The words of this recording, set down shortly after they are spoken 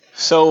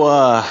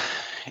So,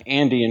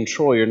 Andy and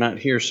Troy are not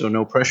here, so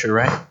no pressure,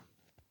 right?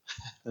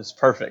 That's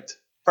perfect.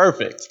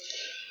 Perfect.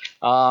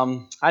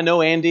 I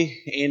know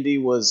Andy. Andy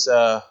was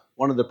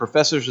one of the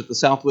professors at the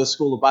Southwest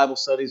School of Bible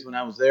Studies when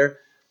I was there.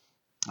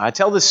 I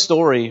tell this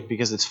story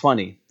because it's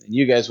funny, and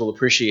you guys will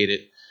appreciate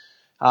it.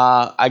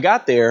 I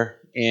got there,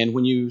 and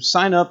when you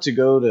sign up to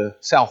go to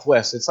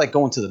Southwest, it's like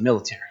going to the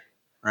military,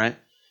 right?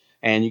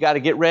 And you got to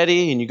get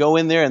ready, and you go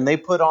in there, and they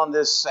put on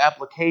this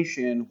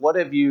application, what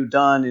have you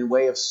done in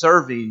way of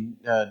serving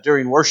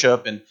during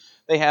worship? And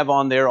they have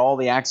on there all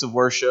the acts of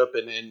worship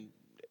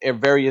and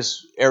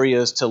various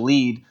areas to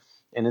lead.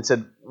 And it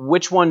said,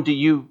 which one do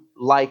you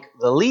like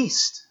the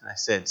least? And I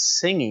said,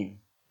 singing,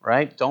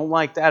 right? Don't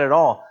like that at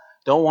all.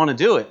 Don't want to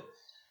do it.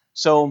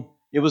 So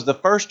it was the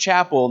first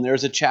chapel, and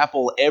there's a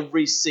chapel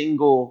every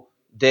single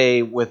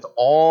day with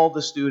all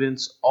the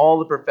students, all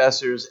the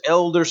professors,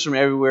 elders from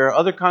everywhere.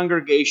 Other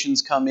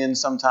congregations come in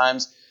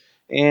sometimes,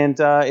 and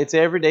it's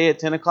every day at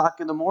 10 o'clock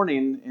in the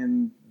morning.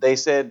 And they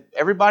said,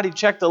 everybody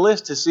check the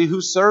list to see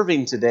who's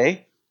serving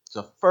today. It's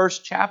the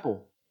first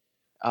chapel.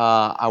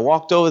 I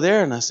walked over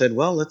there, and I said,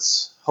 well,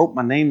 let's hope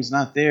my name's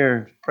not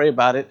there. Pray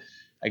about it.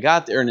 I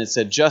got there, and it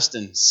said,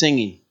 Justin,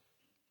 singing.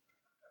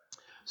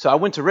 So I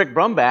went to Rick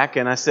Brumback,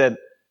 and I said,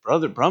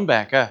 Brother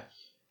Brumback,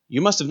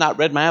 you must have not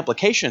read my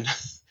application.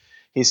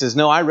 He says,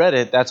 no, I read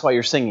it. That's why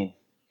you're singing.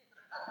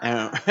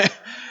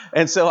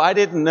 And so I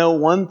didn't know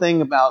one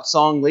thing about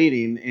song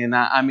leading. And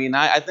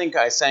I think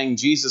I sang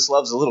Jesus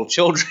Loves the Little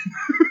Children.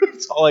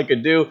 That's all I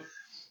could do.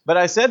 But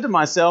I said to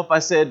myself,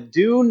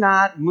 do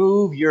not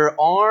move your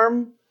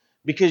arm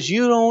because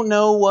you don't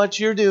know what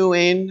you're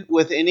doing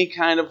with any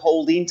kind of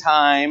holding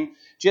time.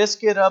 Just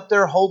get up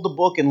there, hold the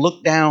book, and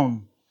look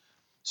down.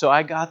 So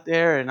I got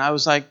there and I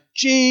was like,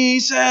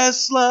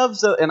 Jesus loves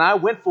the... And I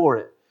went for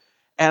it.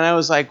 And I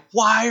was like,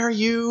 why are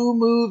you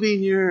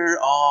moving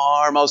your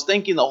arm? I was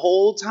thinking the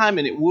whole time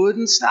and it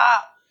wouldn't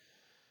stop.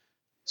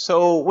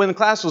 So when the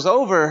class was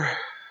over,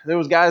 there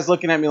was guys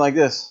looking at me like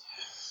this.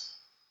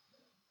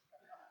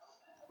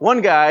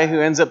 One guy who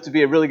ends up to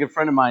be a really good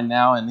friend of mine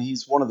now, and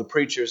he's one of the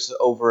preachers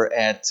over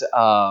at,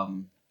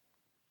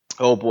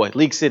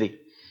 League City.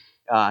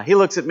 He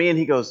looks at me and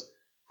he goes,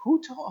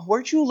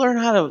 where'd you learn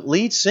how to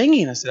lead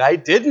singing? I said, I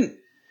didn't.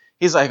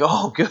 He's like,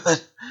 oh,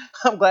 good.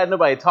 I'm glad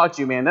nobody taught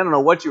you, man. I don't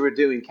know what you were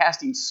doing,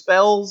 casting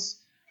spells.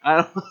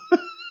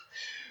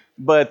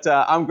 But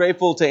I'm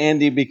grateful to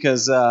Andy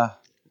because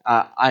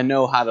I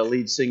know how to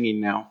lead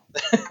singing now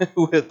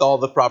with all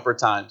the proper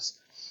times.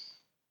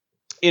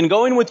 In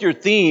going with your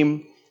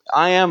theme,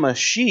 I am a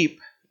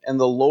sheep and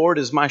the Lord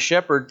is my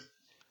shepherd,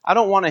 I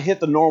don't want to hit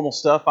the normal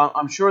stuff.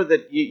 I'm sure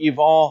that you've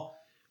all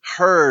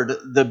heard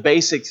the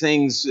basic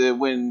things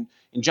when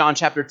in John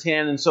chapter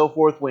 10 and so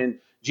forth, when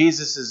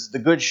Jesus is the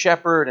good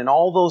shepherd and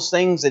all those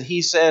things that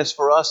he says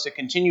for us to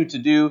continue to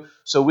do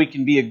so we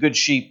can be a good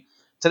sheep.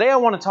 Today I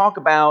want to talk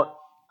about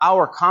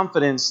our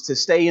confidence to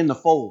stay in the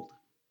fold.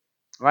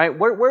 Right?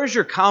 Where's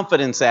your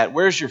confidence at?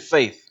 Where's your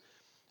faith?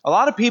 A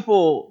lot of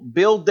people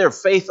build their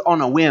faith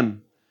on a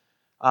whim.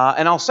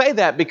 And I'll say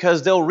that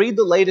because they'll read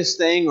the latest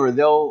thing, or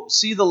they'll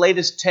see the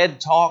latest TED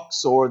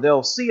Talks, or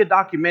they'll see a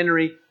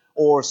documentary,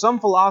 or some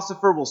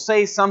philosopher will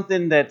say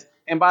something that,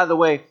 and by the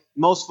way,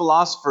 most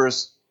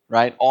philosophers,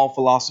 right, all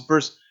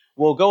philosophers,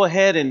 will go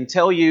ahead and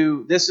tell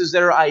you this is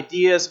their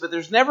ideas, but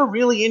there's never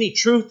really any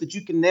truth that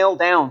you can nail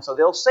down. So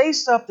they'll say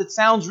stuff that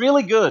sounds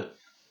really good,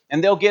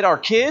 and they'll get our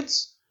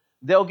kids,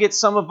 they'll get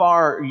some of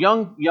our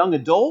young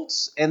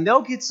adults, and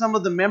they'll get some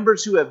of the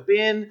members who have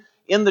been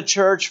in the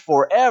church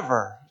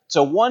forever.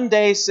 So one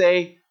day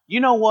say, you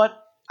know what?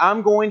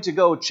 I'm going to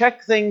go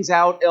check things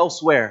out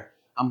elsewhere.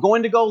 I'm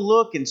going to go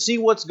look and see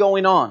what's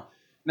going on.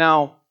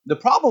 Now, the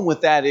problem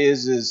with that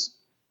is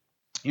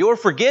you're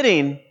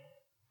forgetting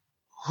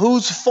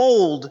whose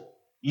fold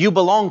you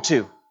belong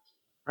to,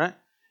 right?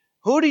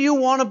 Who do you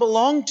want to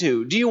belong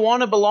to? Do you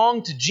want to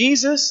belong to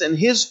Jesus and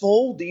his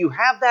fold? Do you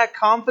have that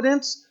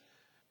confidence?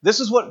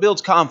 This is what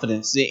builds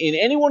confidence in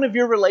any one of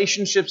your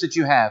relationships that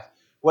you have,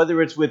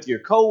 whether it's with your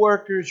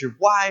coworkers, your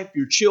wife,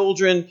 your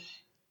children.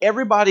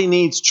 Everybody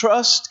needs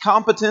trust,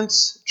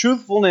 competence,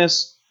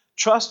 truthfulness,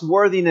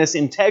 trustworthiness,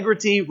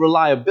 integrity,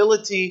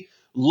 reliability,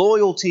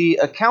 loyalty,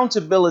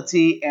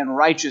 accountability, and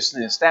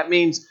righteousness. That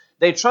means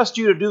they trust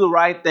you to do the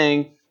right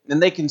thing,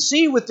 and they can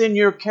see within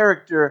your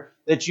character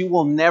that you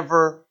will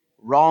never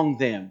wrong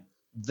them.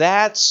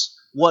 That's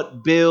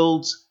what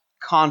builds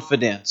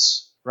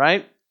confidence,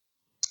 right?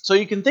 So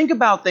you can think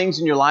about things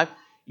in your life.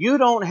 You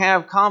don't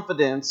have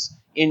confidence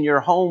in your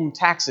home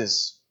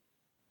taxes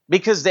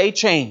because they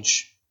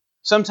change.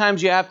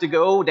 Sometimes you have to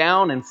go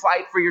down and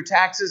fight for your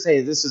taxes.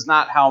 Hey, this is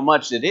not how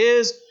much it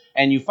is.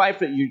 And you fight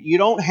for it. You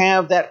don't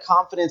have that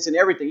confidence in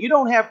everything. You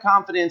don't have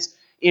confidence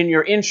in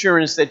your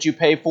insurance that you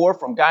pay for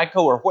from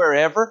Geico or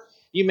wherever.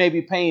 You may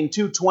be paying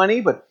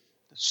 $220, but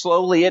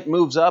slowly it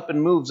moves up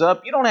and moves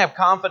up. You don't have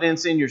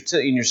confidence in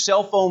your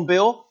cell phone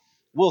bill.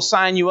 We'll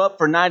sign you up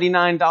for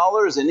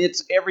 $99 and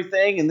it's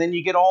everything. And then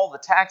you get all the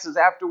taxes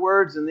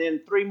afterwards. And then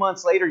 3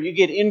 months later, you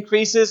get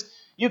increases.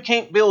 You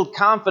can't build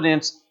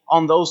confidence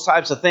on those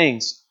types of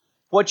things.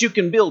 What you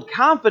can build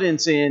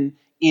confidence in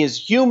is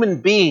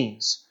human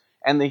beings.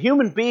 And the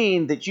human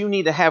being that you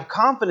need to have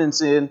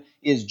confidence in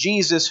is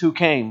Jesus who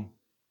came.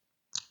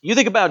 You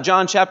think about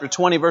John chapter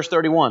 20, verse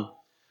 31.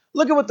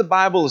 Look at what the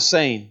Bible is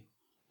saying.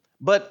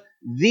 But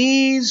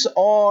these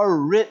are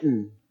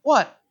written.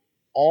 What?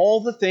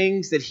 All the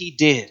things that he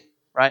did,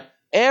 right?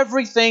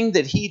 Everything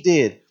that he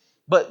did.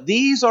 But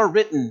these are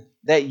written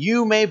that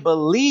you may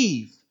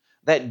believe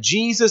that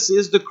Jesus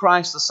is the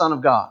Christ, the Son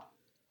of God.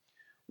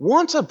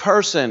 Once a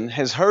person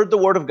has heard the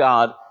Word of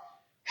God,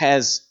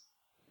 has,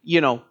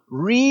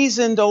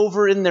 reasoned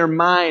over in their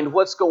mind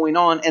what's going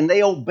on, and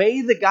they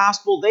obey the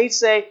gospel, they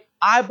say,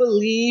 I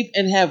believe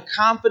and have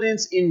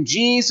confidence in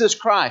Jesus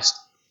Christ.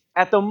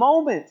 At the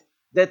moment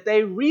that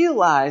they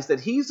realize that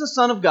He's the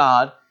Son of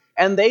God,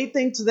 and they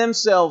think to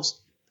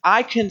themselves,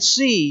 I can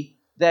see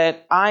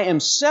that I am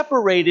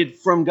separated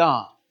from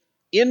God.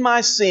 In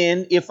my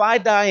sin, if I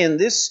die in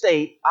this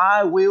state,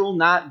 I will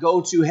not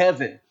go to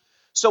heaven.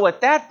 So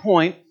at that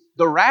point,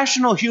 the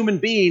rational human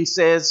being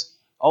says,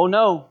 oh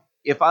no,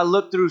 if I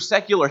look through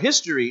secular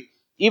history,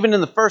 even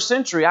in the first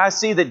century, I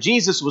see that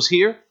Jesus was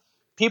here.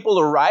 People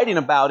are writing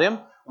about him.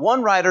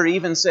 One writer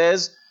even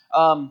says,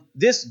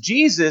 this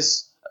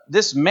Jesus,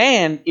 this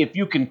man, if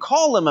you can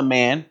call him a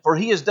man, for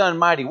he has done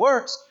mighty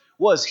works,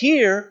 was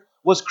here,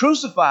 was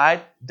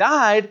crucified,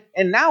 died,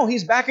 and now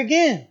he's back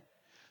again.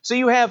 So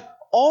you have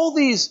all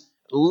these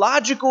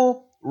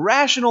logical,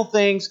 rational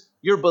things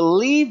you're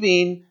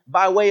believing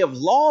by way of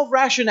law of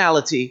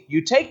rationality.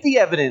 You take the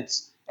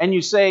evidence and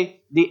you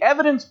say, the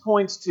evidence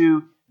points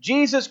to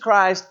Jesus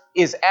Christ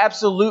is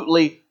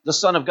absolutely the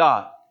Son of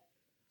God.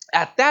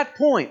 At that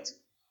point,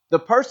 the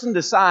person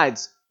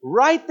decides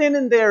right then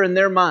and there in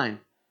their mind,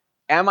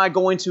 am I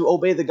going to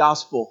obey the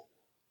gospel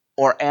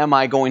or am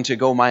I going to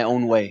go my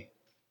own way?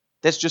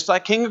 That's just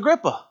like King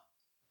Agrippa,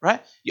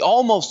 right?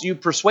 You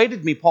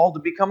persuaded me, Paul, to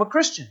become a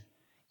Christian.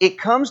 It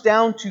comes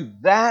down to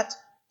that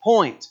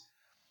point.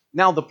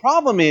 Now, the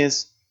problem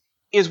is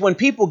when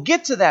people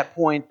get to that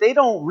point, they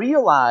don't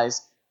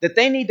realize that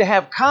they need to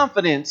have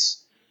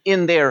confidence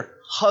in their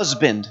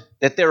husband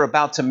that they're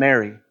about to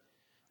marry.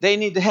 They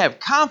need to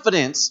have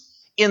confidence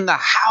in the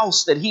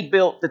house that he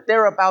built that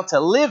they're about to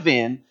live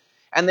in.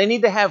 And they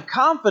need to have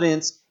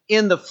confidence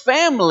in the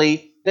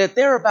family that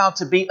they're about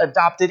to be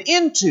adopted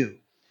into.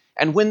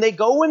 And when they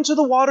go into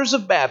the waters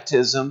of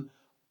baptism,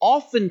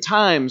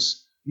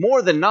 oftentimes,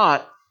 more than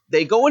not,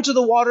 they go into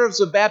the waters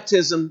of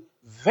baptism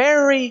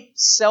very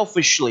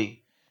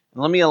selfishly.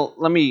 Let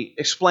me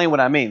explain what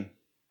I mean.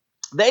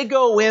 They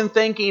go in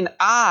thinking,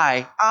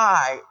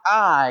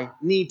 I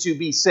need to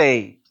be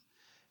saved.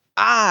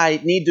 I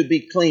need to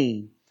be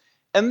clean.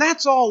 And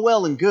that's all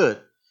well and good.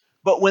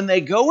 But when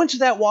they go into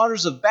that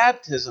waters of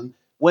baptism,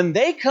 when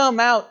they come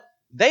out,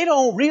 they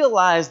don't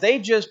realize they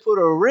just put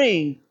a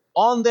ring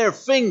on their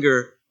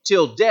finger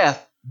till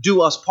death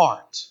do us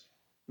part.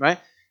 Right?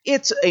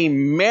 It's a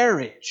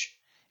marriage.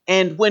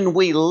 And when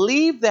we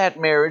leave that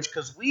marriage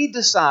because we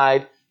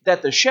decide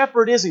that the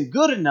shepherd isn't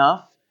good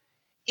enough,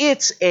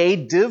 it's a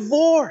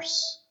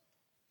divorce.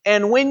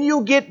 And when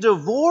you get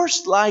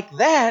divorced like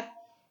that,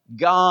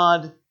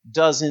 God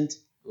doesn't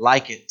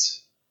like it.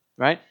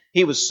 Right?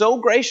 He was so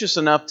gracious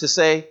enough to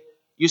say,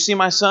 you see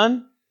my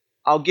son?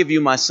 I'll give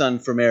you my son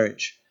for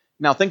marriage.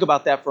 Now think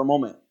about that for a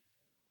moment.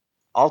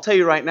 I'll tell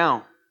you right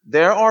now,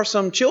 there are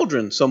some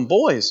children, some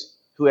boys,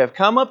 who have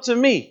come up to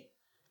me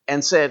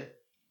and said,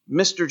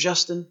 Mr.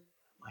 Justin,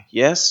 I'm like,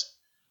 yes,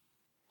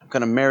 I'm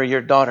going to marry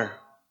your daughter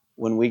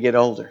when we get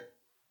older.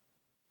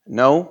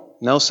 No,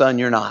 son,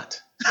 you're not.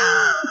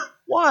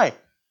 Why?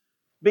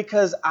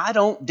 Because I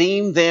don't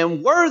deem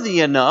them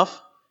worthy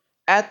enough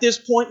at this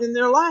point in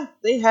their life.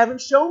 They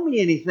haven't shown me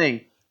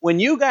anything. When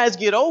you guys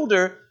get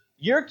older,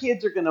 your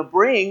kids are going to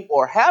bring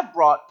or have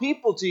brought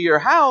people to your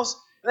house,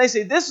 and they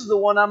say, this is the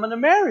one I'm going to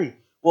marry.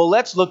 Well,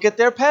 let's look at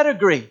their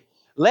pedigree.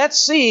 Let's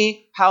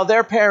see how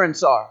their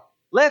parents are.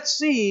 Let's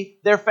see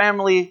their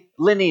family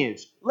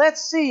lineage.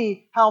 Let's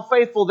see how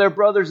faithful their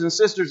brothers and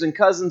sisters and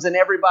cousins and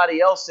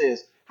everybody else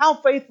is. How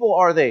faithful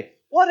are they?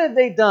 What have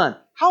they done?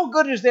 How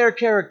good is their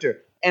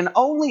character? And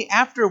only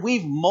after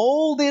we've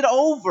molded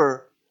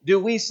over do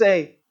we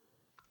say,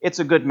 it's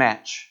a good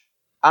match.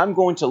 I'm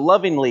going to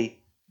lovingly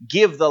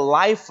give the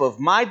life of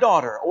my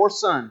daughter or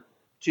son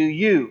to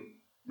you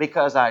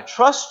because I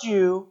trust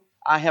you.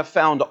 I have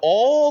found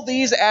all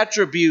these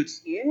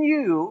attributes in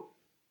you,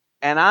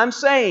 and I'm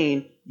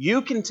saying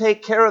you can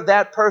take care of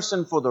that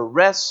person for the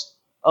rest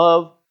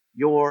of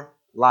your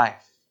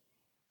life.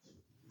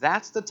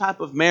 That's the type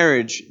of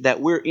marriage that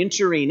we're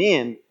entering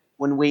in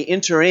when we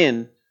enter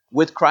in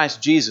with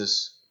Christ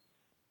Jesus.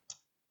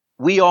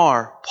 We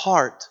are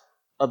part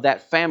of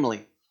that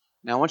family.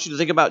 Now, I want you to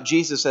think about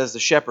Jesus as the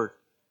shepherd.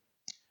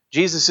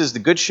 Jesus is the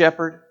good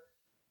shepherd.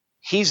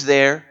 He's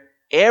there.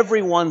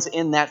 Everyone's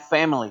in that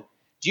family.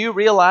 Do you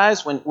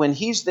realize when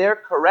He's there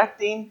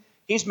correcting,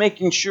 He's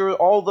making sure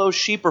all those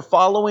sheep are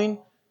following?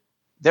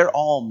 They're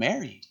all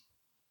married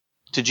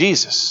to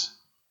Jesus.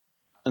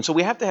 And so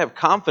we have to have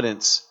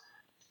confidence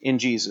in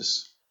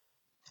Jesus.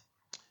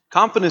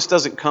 Confidence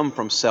doesn't come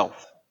from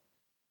self.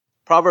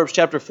 Proverbs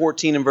chapter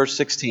 14 and verse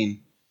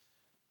 16.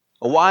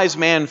 A wise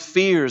man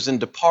fears and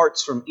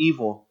departs from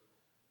evil,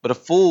 but a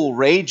fool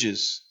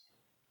rages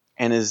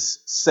and is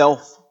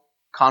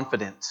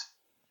self-confident.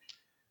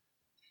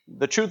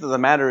 The truth of the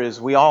matter is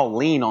we all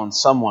lean on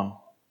someone.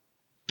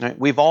 Right?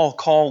 We've all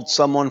called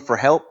someone for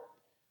help.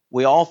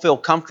 We all feel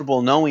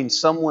comfortable knowing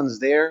someone's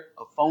there,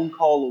 a phone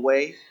call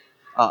away,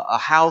 a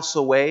house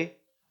away,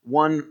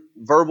 one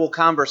verbal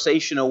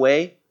conversation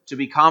away, to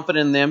be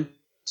confident in them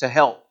to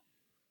help.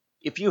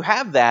 If you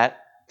have that,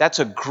 that's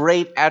a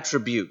great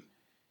attribute.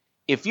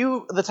 If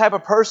you're the type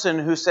of person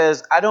who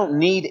says, I don't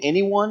need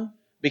anyone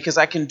because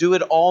I can do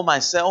it all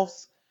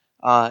myself,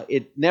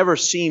 it never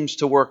seems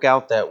to work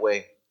out that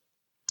way.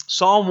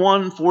 Psalm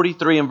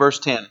 143 and verse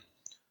 10.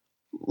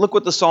 Look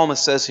what the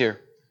psalmist says here.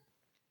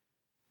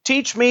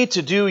 Teach me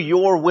to do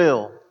your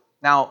will.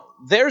 Now,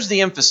 there's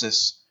the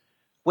emphasis.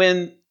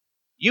 When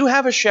you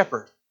have a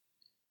shepherd,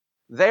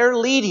 they're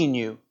leading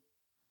you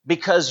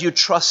because you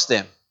trust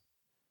them.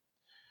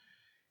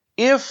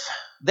 If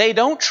they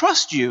don't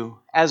trust you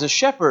as a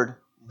shepherd,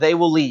 they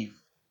will leave.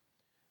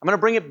 I'm going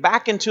to bring it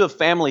back into a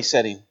family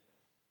setting.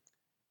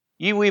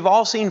 We've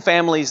all seen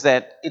families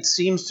that it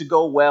seems to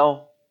go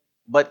well,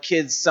 but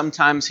kids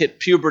sometimes hit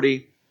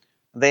puberty.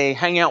 They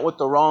hang out with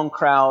the wrong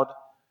crowd.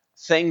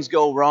 Things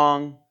go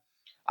wrong.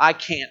 I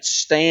can't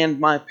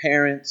stand my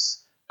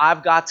parents.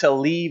 I've got to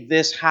leave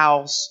this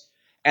house.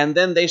 And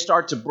then they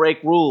start to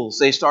break rules.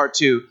 They start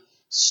to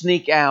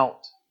sneak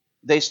out.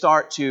 They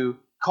start to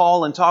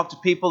call and talk to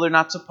people they're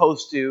not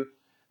supposed to.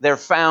 They're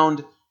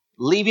found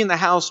leaving the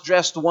house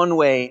dressed one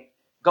way,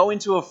 going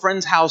to a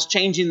friend's house,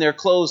 changing their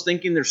clothes,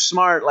 thinking they're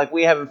smart, like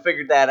we haven't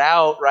figured that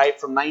out,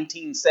 right, from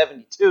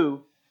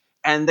 1972.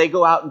 And they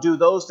go out and do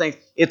those things.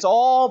 It's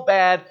all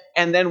bad.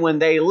 And then when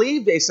they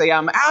leave, they say,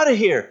 I'm out of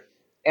here.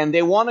 And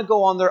they want to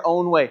go on their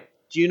own way.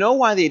 Do you know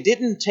why they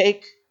didn't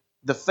take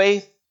the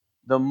faith,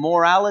 the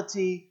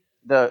morality,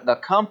 the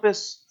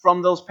compass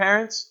from those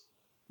parents?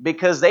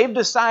 Because they've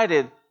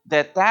decided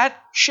that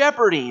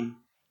shepherding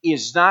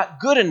is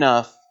not good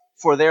enough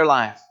for their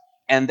life.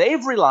 And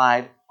they've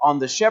relied on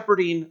the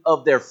shepherding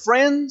of their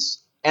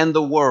friends and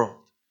the world.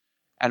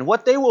 And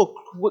what they will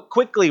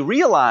quickly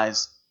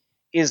realize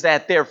is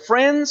that their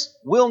friends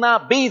will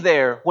not be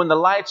there when the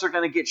lights are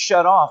going to get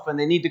shut off and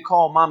they need to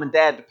call mom and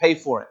dad to pay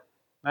for it.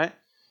 Right?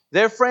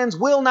 Their friends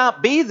will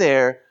not be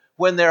there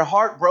when they're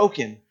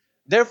heartbroken.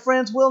 Their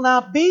friends will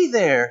not be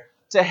there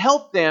to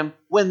help them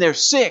when they're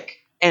sick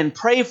and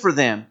pray for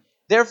them.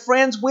 Their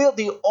friends will.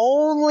 The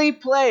only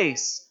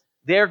place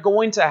they're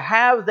going to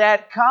have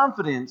that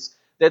confidence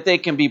that they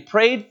can be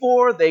prayed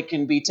for, they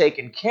can be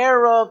taken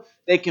care of,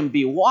 they can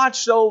be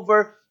watched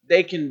over,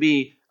 they can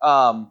be,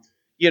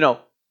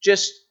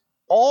 just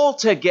all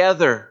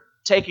together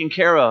taken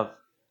care of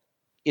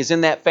is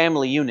in that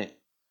family unit.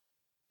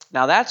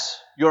 Now that's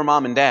your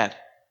mom and dad.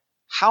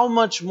 How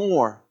much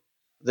more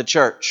the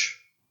church?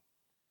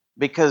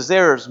 Because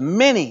there's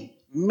many,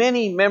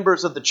 many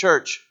members of the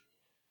church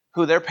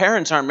who their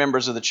parents aren't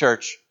members of the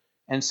church.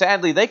 And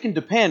sadly, they can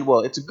depend, well,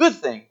 it's a good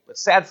thing, but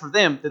sad for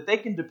them that they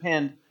can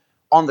depend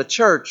on the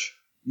church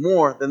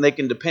more than they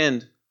can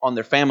depend on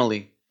their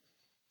family.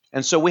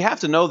 And so we have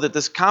to know that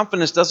this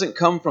confidence doesn't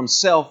come from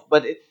self,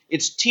 but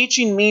it's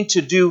teaching me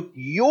to do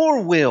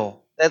your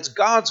will. That's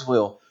God's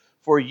will.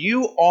 For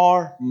you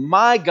are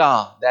my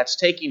God. That's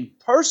taking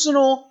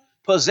personal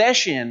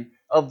possession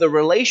of the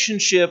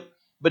relationship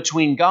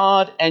between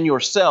God and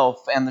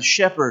yourself and the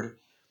shepherd.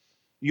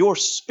 Your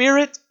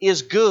spirit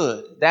is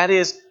good. That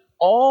is,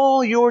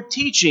 all your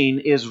teaching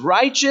is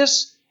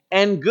righteous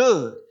and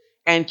good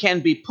and can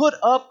be put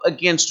up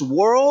against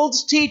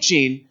world's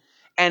teaching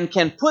and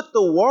can put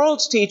the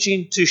world's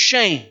teaching to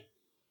shame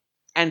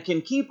and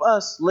can keep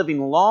us living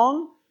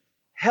long,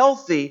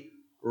 healthy,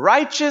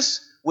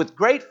 righteous, with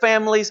great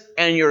families,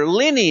 and your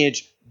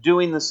lineage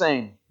doing the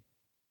same.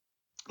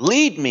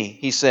 Lead me,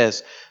 he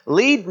says.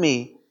 Lead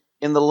me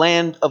in the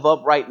land of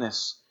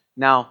uprightness.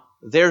 Now,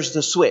 there's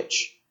the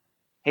switch.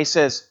 He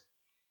says,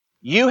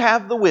 you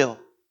have the will.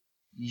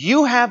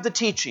 You have the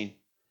teaching.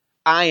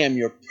 I am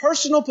your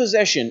personal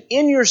possession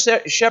in your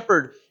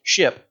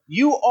shepherdship.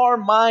 You are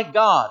my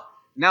God.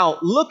 Now,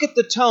 look at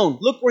the tone.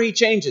 Look where he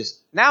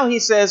changes. Now he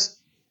says,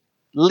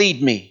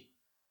 lead me.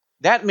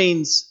 That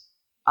means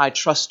I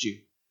trust you.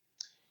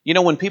 You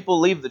know, when people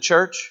leave the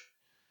church,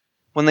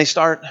 when they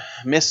start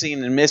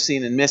missing and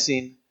missing and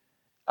missing,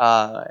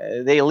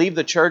 they leave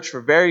the church for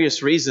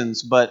various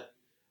reasons, but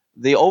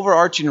the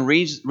overarching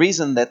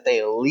reason that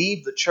they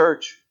leave the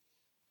church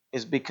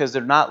is because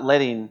they're not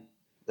letting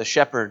the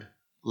shepherd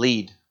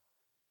lead.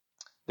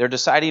 They're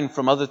deciding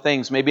from other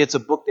things. Maybe it's a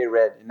book they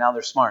read and now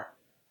they're smart,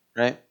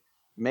 right?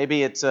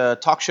 Maybe it's a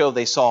talk show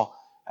they saw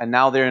and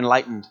now they're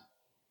enlightened.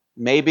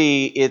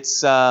 Maybe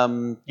it's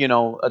a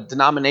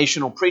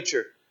denominational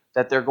preacher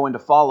that they're going to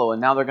follow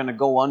and now they're going to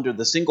go under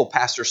the single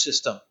pastor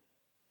system.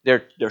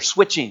 They're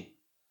switching.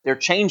 They're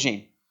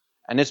changing.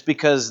 And it's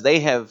because they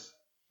have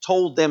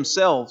told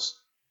themselves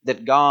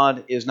that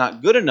God is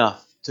not good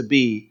enough to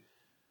be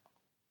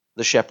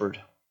the shepherd.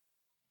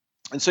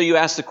 And so you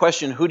ask the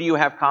question, who do you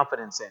have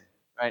confidence in,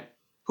 right?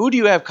 Who do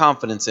you have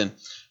confidence in?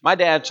 My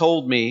dad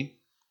told me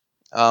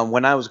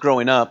when I was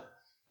growing up,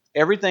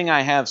 everything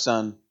I have,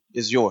 son,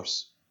 is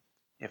yours.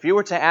 If you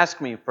were to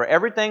ask me for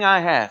everything I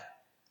had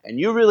and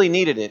you really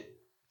needed it,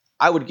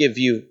 I would give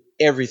you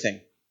everything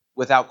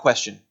without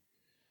question.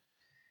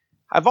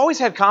 I've always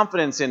had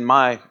confidence in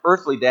my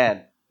earthly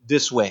dad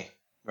this way,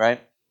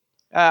 right?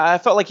 I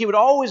felt like he would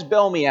always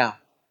bail me out.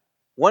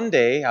 One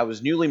day, I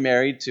was newly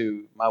married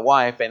to my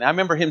wife, and I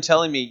remember him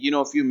telling me,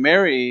 if you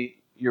marry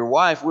your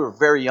wife, we were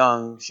very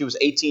young. She was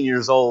 18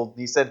 years old. And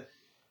he said,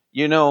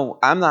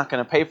 I'm not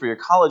going to pay for your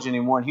college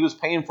anymore. And he was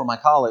paying for my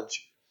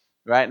college,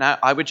 right? And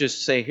I would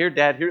just say, here,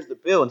 Dad, here's the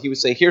bill. And he would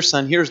say, here,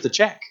 son, here's the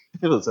check.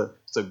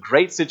 It's a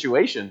great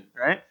situation,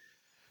 right?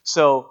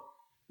 So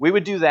we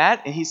would do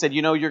that. And he said,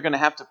 you're going to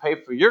have to pay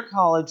for your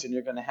college and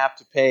you're going to have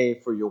to pay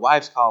for your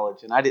wife's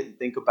college. And I didn't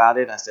think about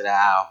it. I said,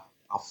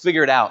 I'll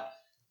figure it out.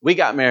 We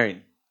got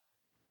married.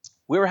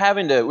 We were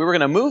going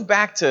to move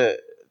back to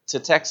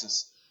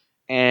Texas.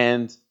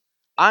 And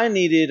I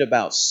needed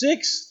about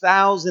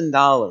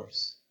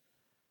 $6,000.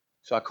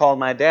 So I called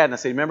my dad and I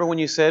said, remember when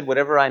you said,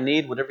 whatever I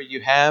need, whatever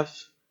you have,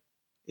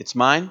 it's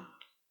mine?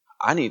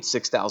 I need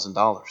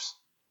 $6,000.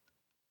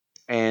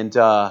 And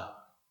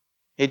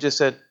he just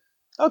said,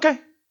 okay,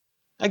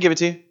 I'll give it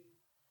to you.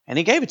 And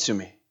he gave it to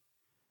me.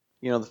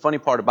 The funny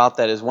part about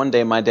that is one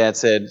day my dad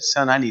said,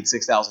 son, I need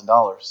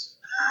 $6,000.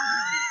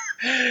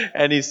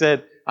 And he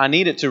said, I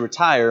need it to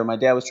retire. My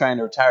dad was trying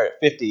to retire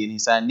at 50. And he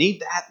said, I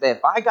need that.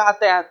 If I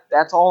got that,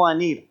 that's all I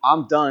need.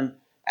 I'm done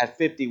at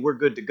 50. We're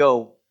good to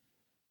go.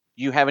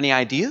 You have any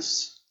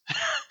ideas?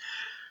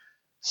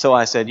 So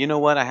I said, you know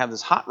what? I have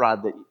this hot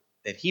rod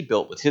that he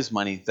built with his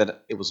money,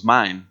 that it was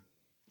mine.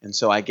 And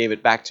so I gave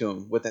it back to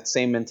him with that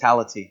same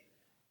mentality.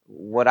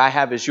 What I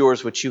have is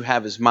yours, what you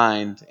have is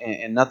mine.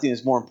 And nothing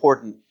is more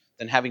important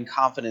than having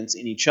confidence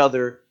in each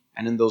other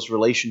and in those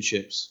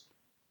relationships.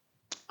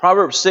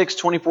 Proverbs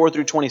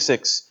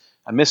 6:24-26.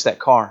 I missed that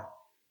car,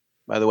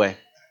 by the way.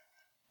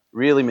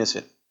 Really miss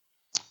it.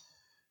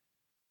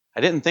 I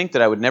didn't think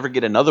that I would never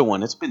get another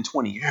one. It's been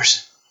 20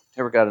 years.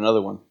 Never got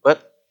another one.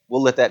 But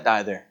we'll let that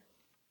die there.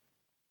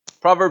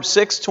 Proverbs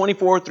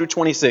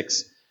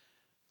 6:24-26.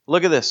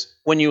 Look at this.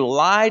 When you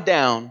lie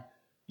down,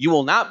 you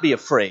will not be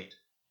afraid.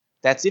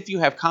 That's if you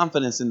have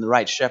confidence in the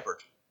right shepherd,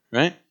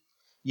 right?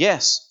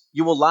 Yes,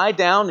 you will lie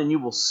down and you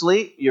will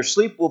sleep. Your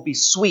sleep will be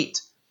sweet.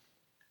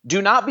 Do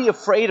not be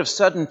afraid of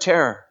sudden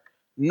terror,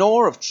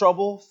 nor of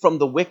trouble from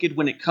the wicked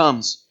when it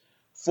comes.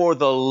 For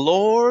the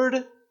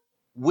Lord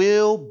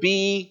will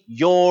be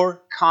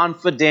your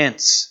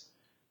confidence.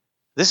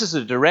 This is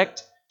a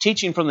direct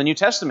teaching from the New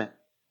Testament,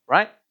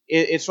 right?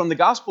 It's from the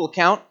gospel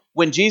account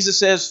when Jesus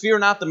says, fear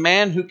not the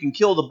man who can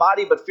kill the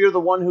body, but fear the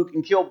one who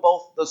can kill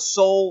both the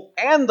soul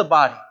and the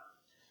body.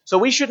 So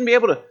we shouldn't be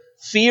able to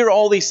fear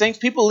all these things.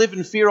 People live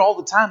in fear all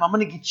the time. I'm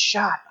going to get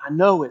shot. I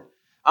know it.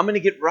 I'm going to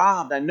get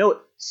robbed. I know it.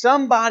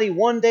 Somebody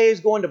one day is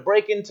going to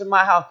break into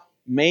my house.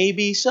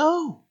 Maybe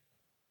so.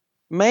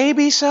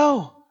 Maybe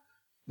so.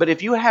 But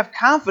if you have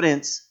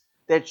confidence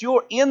that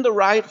you're in the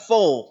right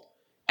fold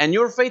and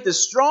your faith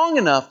is strong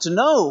enough to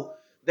know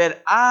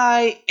that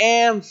I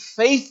am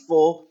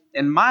faithful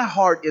and my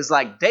heart is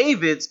like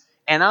David's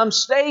and I'm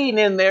staying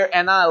in there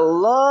and I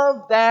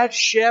love that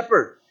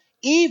shepherd.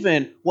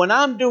 Even when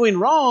I'm doing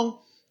wrong,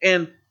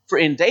 and for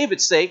in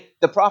David's sake,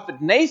 the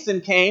prophet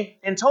Nathan came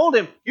and told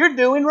him, you're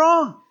doing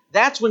wrong.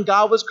 That's when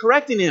God was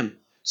correcting him.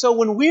 So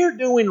when we're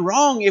doing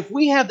wrong, if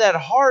we have that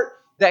heart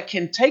that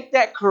can take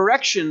that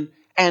correction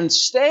and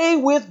stay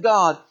with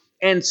God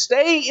and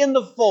stay in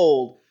the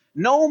fold,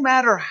 no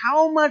matter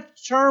how much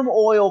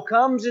turmoil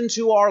comes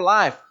into our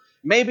life,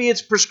 maybe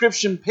it's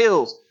prescription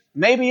pills,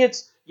 maybe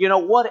it's,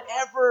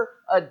 whatever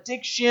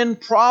addiction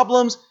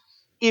problems,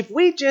 if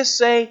we just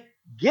say,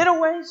 get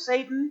away,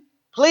 Satan,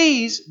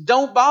 please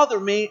don't bother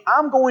me,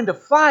 I'm going to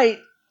fight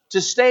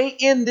to stay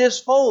in this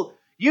fold.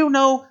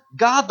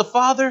 God the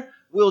Father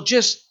will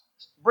just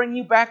bring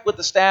you back with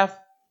the staff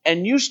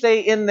and you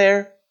stay in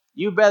there.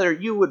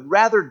 You would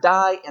rather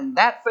die in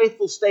that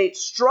faithful state,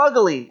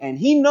 struggling, and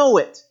He know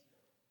it,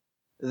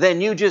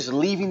 than you just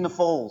leaving the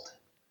fold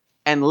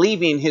and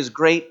leaving His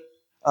great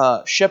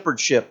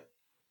shepherdship.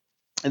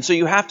 And so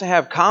you have to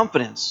have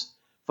confidence,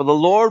 for the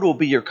Lord will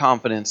be your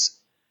confidence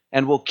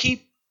and will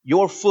keep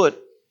your foot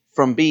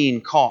from being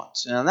caught.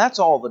 And that's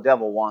all the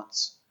devil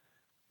wants.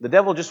 The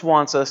devil just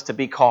wants us to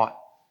be caught.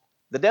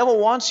 The devil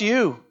wants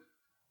you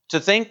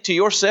to think to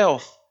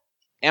yourself,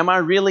 am I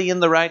really in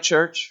the right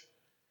church?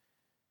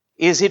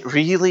 Is it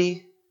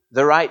really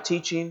the right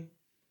teaching?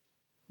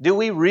 Do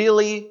we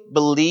really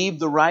believe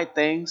the right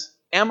things?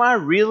 Am I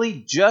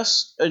really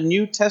just a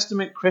New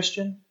Testament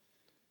Christian?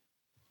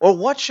 Or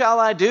what shall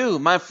I do?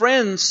 My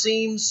friends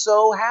seem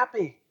so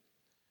happy.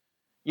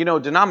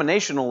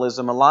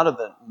 Denominationalism, a lot of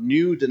the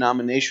new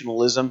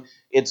denominationalism,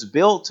 it's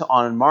built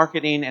on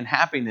marketing and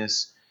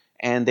happiness.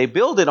 And they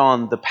build it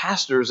on the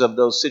pastors of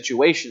those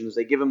situations.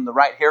 They give them the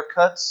right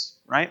haircuts,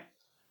 right?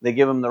 They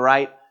give them the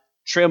right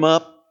trim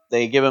up.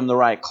 They give him the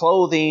right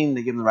clothing,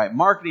 they give him the right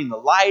marketing, the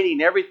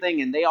lighting,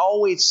 everything, and they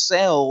always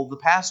sell the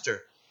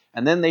pastor.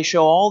 And then they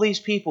show all these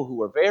people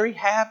who are very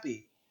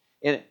happy.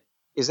 And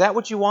is that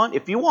what you want?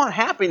 If you want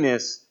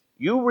happiness,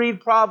 you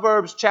read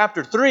Proverbs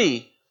chapter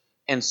 3,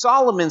 and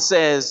Solomon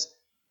says,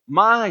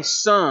 my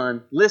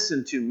son,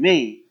 listen to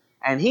me.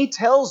 And he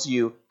tells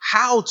you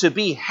how to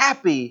be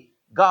happy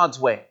God's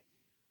way.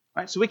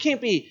 Right? So we can't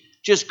be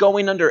just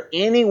going under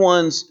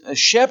anyone's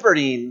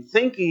shepherding,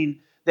 thinking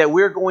that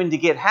we're going to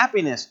get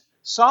happiness.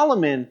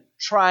 Solomon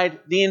tried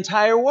the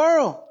entire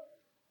world,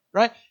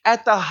 right?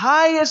 At the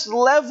highest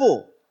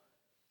level,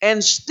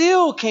 and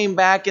still came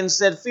back and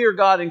said, fear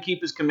God and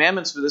keep his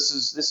commandments, for this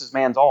is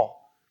man's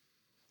all.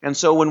 And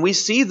so when we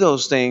see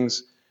those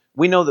things,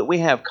 we know that we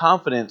have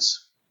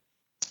confidence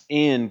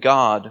in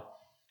God.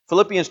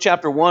 Philippians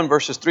chapter 1,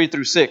 verses 3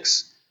 through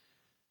 6.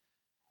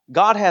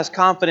 God has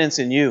confidence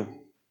in you.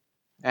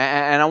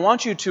 And I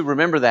want you to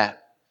remember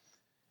that.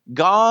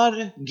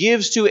 God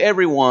gives to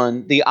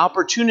everyone the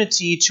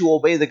opportunity to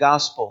obey the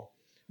gospel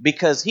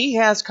because he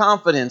has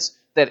confidence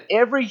that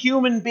every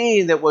human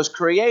being that was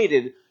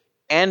created,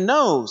 and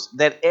knows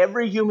that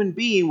every human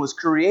being was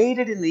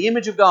created in the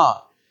image of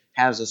God,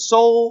 has a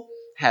soul,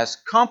 has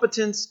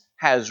competence,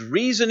 has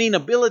reasoning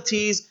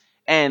abilities,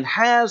 and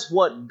has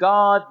what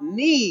God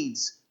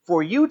needs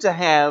for you to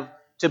have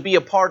to be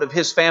a part of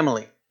his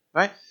family.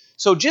 Right?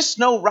 So just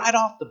know right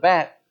off the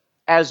bat,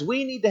 as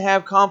we need to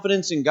have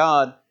confidence in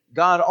God,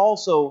 God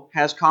also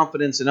has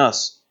confidence in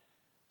us.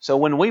 So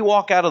when we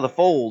walk out of the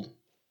fold,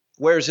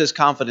 where's his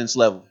confidence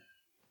level?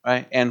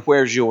 Right? And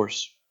where's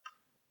yours?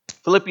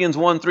 Philippians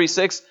 1, 3,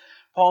 6,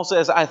 Paul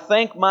says, I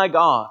thank my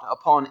God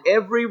upon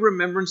every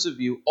remembrance of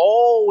you,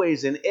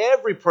 always in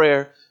every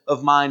prayer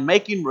of mine,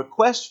 making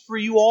request for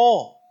you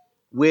all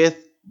with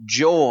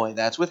joy.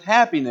 That's with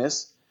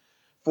happiness,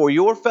 for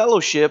your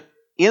fellowship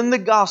in the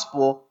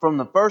gospel from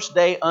the first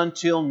day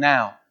until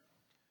now.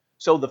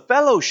 So the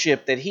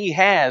fellowship that he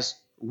has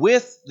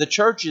with the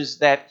churches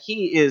that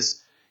he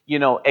is,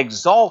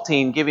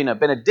 exalting, giving a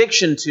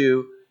benediction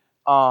to,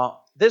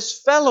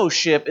 this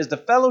fellowship is the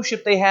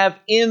fellowship they have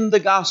in the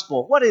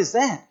gospel. What is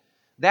that?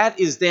 That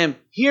is them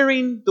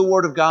hearing the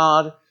word of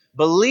God,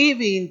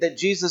 believing that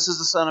Jesus is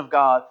the Son of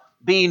God,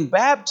 being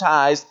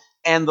baptized,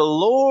 and the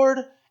Lord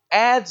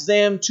adds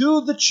them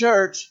to the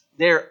church.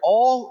 They're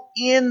all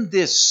in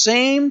this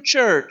same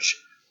church,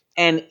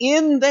 and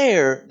in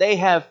there they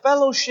have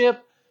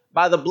fellowship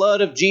by the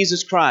blood of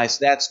Jesus Christ.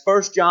 That's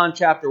 1 John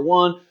chapter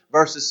 1,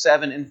 verses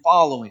 7 and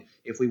following.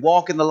 If we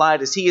walk in the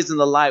light as he is in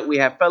the light, we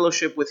have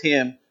fellowship with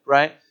him,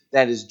 right?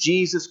 That is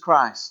Jesus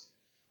Christ.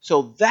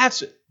 So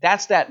that's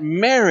that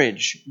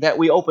marriage that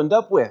we opened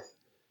up with.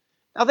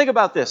 Now think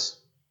about this.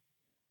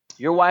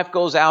 Your wife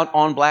goes out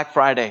on Black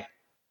Friday.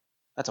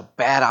 That's a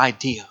bad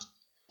idea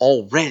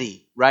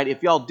already, right?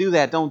 If y'all do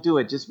that, don't do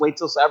it. Just wait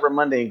till Cyber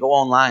Monday and go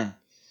online.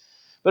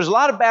 But there's a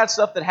lot of bad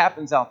stuff that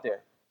happens out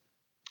there.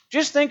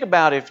 Just think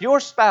about if your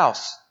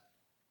spouse,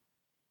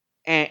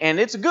 and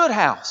it's a good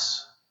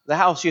house, the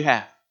house you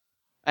have,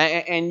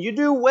 and you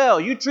do well,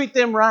 you treat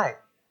them right.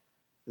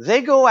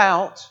 They go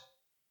out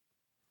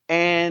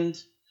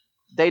and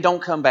they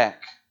don't come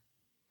back.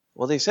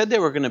 Well, they said they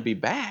were going to be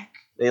back.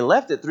 They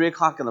left at 3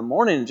 o'clock in the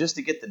morning just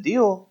to get the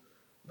deal.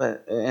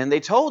 And they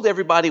told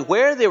everybody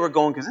where they were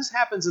going, because this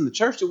happens in the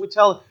church. That we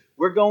tell them,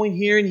 we're going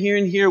here and here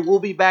and here. We'll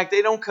be back.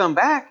 They don't come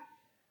back.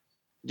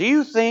 Do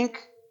you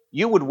think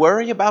you would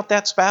worry about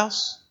that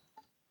spouse?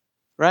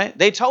 Right?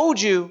 They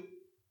told you,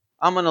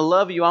 I'm going to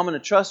love you. I'm going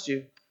to trust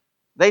you.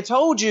 They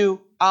told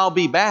you, I'll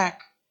be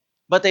back.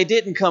 But they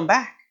didn't come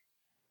back.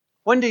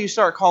 When do you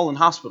start calling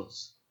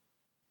hospitals?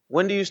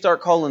 When do you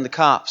start calling the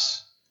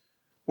cops?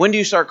 When do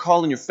you start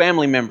calling your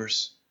family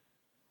members?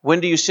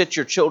 When do you sit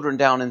your children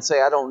down and say,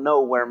 I don't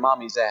know where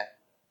mommy's at?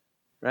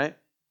 Right?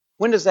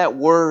 When does that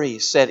worry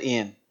set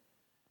in?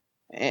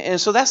 And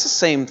so that's the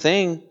same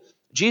thing.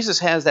 Jesus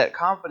has that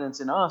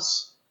confidence in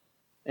us.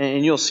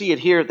 And you'll see it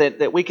here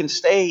that we can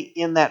stay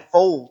in that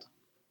fold.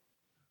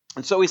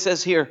 And so he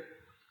says here,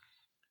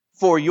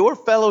 for your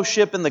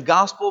fellowship in the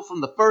gospel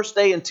from the first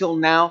day until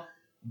now,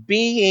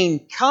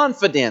 being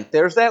confident,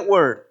 there's that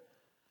word,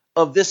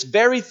 of this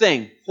very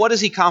thing. What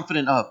is he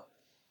confident of?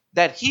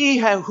 That he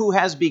who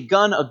has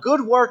begun a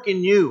good work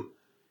in you,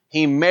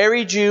 he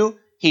married you,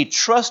 he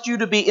trusts you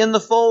to be in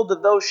the fold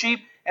of those sheep.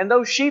 And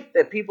those sheep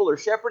that people are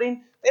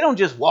shepherding, they don't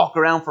just walk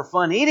around for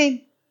fun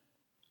eating,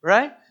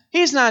 right?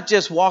 He's not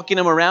just walking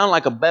them around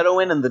like a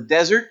Bedouin in the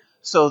desert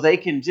so they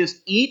can just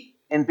eat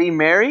and be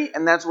merry,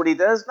 and that's what he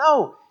does.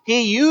 No,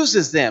 he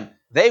uses them.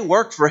 They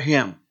work for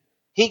him.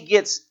 He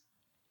gets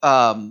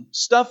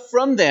stuff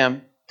from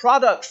them,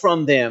 product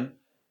from them,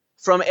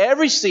 from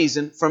every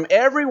season, from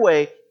every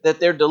way that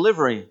they're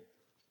delivering.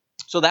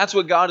 So that's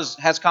what God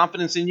has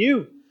confidence in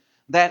you.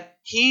 That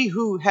he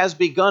who has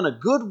begun a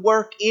good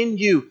work in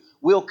you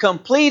will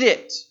complete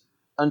it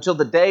until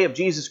the day of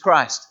Jesus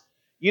Christ.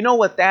 You know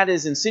what that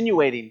is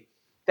insinuating?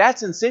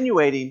 That's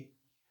insinuating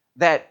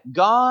that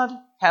God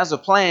has a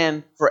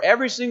plan for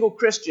every single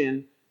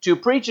Christian to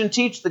preach and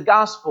teach the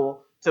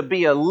gospel, to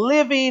be a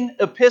living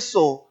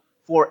epistle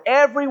for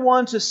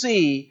everyone to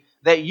see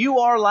that you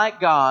are like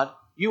God.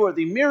 You are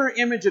the mirror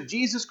image of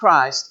Jesus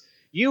Christ.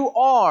 You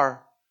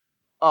are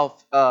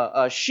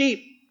a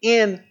sheep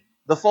in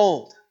the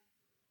fold.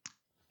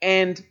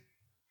 And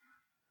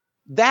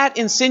that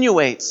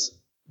insinuates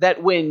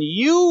that when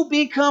you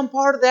become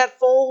part of that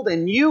fold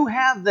and you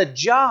have the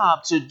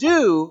job to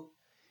do,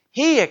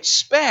 He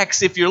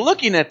expects, if you're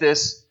looking at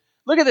this,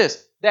 look at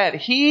this, that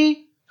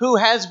He who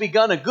has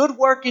begun a good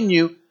work in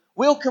you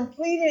will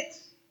complete it.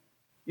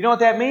 You know what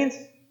that means?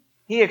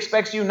 He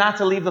expects you not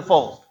to leave the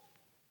fold.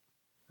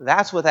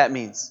 That's what that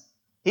means.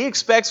 He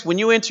expects when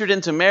you entered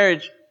into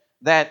marriage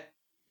that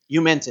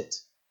you meant it,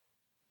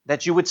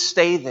 that you would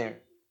stay there,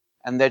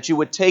 and that you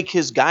would take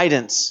His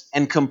guidance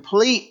and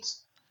complete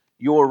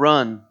your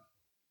run.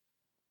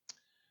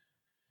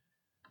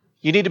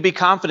 You need to be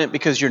confident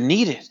because you're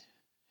needed.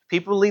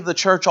 People leave the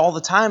church all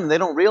the time and they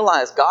don't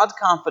realize God's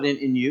confident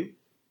in you.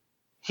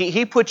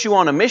 He put you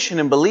on a mission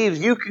and believes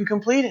you can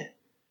complete it.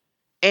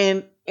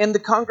 And the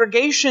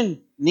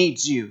congregation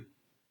needs you.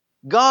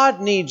 God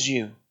needs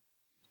you.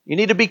 You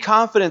need to be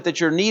confident that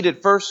you're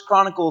needed. 1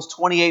 Chronicles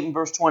 28 and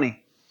verse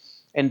 20.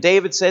 And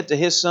David said to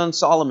his son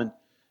Solomon,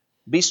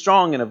 be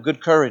strong and of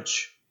good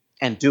courage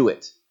and do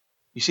it.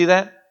 You see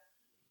that?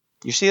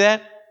 You see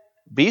that?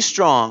 Be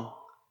strong,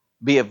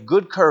 be of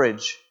good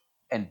courage,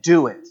 and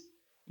do it.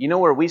 You know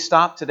where we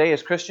stop today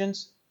as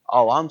Christians?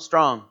 Oh, I'm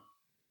strong.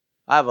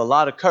 I have a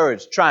lot of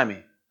courage. Try me.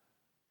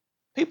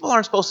 People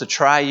aren't supposed to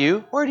try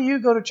you. Where do you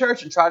go to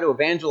church and try to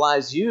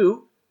evangelize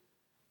you?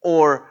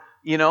 Or,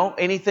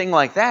 anything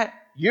like that.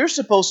 You're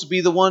supposed to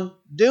be the one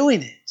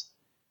doing it.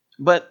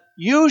 But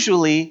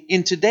usually,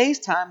 in today's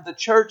time, the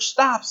church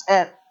stops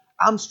at,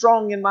 I'm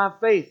strong in my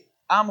faith.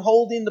 I'm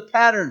holding the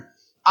pattern.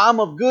 I'm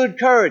of good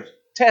courage.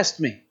 Test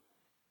me.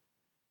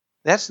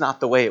 That's not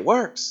the way it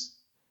works.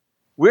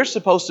 We're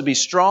supposed to be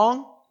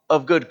strong,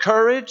 of good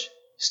courage,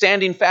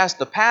 standing fast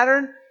the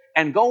pattern,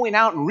 and going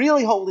out and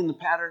really holding the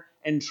pattern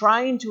and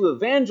trying to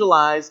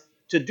evangelize,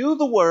 to do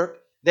the work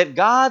that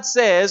God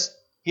says,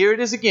 here it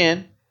is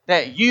again,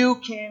 that you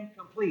can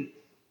complete.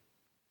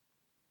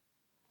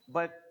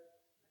 But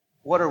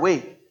what are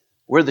we?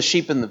 We're the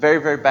sheep in the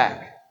very, very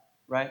back,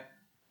 right?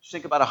 Just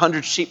think about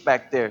 100 sheep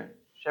back there.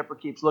 Shepherd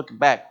keeps looking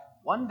back.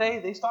 One day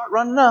they start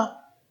running up.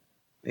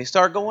 They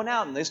start going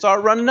out and they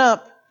start running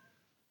up.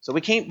 So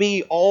we can't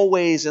be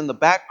always in the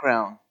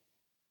background.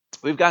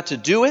 We've got to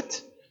do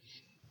it.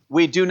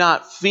 We do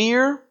not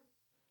fear.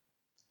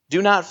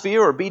 Do not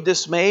fear or be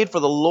dismayed, for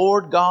the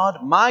Lord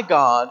God, my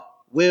God,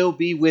 will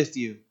be with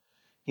you.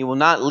 He will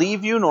not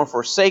leave you nor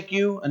forsake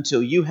you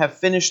until you have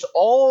finished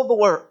all the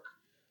work.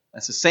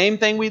 That's the same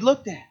thing we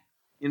looked at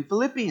in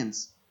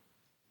Philippians.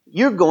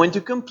 You're going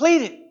to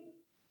complete it.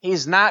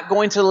 He's not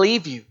going to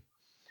leave you.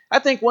 I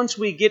think once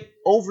we get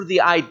over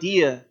the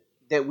idea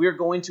that we're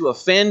going to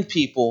offend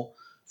people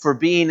for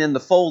being in the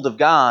fold of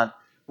God,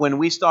 when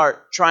we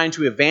start trying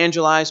to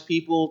evangelize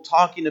people,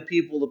 talking to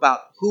people about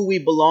who we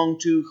belong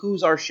to,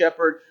 who's our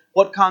shepherd,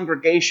 what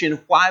congregation,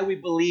 why we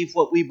believe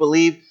what we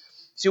believe.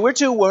 See, we're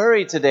too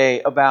worried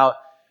today about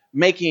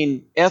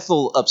making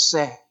Ethel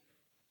upset,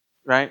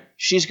 right?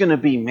 She's going to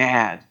be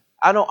mad.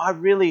 I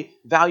really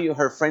value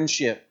her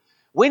friendship.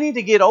 We need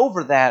to get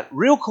over that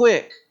real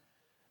quick,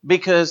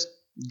 because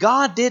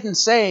God didn't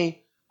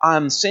say,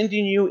 I'm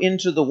sending you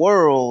into the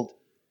world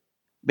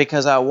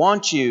because I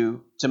want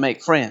you to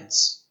make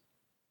friends.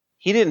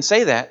 He didn't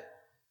say that.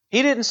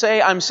 He didn't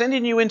say, I'm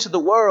sending you into the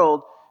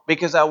world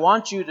because I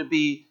want you to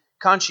be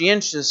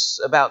conscientious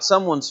about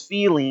someone's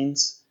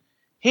feelings.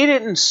 He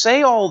didn't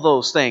say all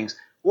those things.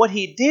 What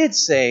He did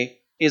say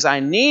is, I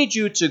need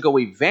you to go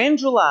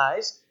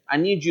evangelize. I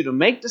need you to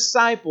make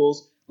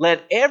disciples.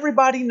 Let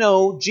everybody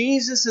know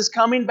Jesus is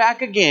coming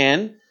back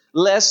again,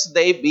 lest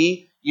they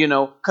be,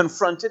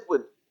 confronted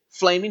with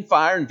flaming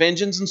fire and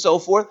vengeance and so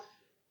forth.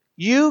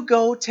 You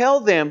go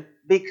tell them,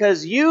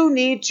 because you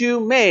need to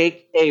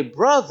make a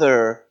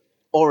brother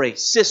or a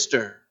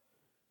sister.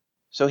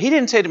 So He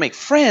didn't say to make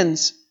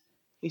friends.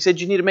 He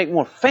said you need to make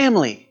more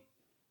family.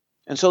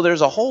 And so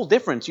there's a whole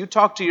difference. You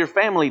talk to your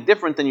family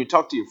different than you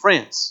talk to your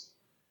friends,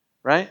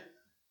 right?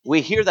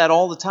 We hear that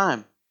all the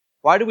time.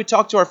 Why do we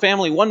talk to our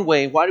family one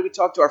way? Why do we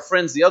talk to our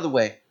friends the other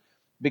way?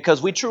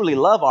 Because we truly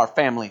love our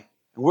family,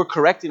 and we're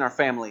correcting our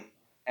family,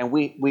 and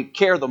we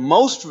care the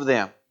most for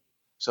them.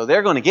 So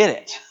they're going to get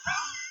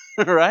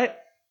it, right?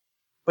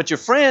 But your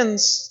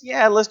friends,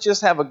 let's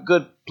just have a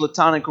good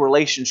platonic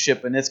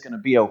relationship and it's going to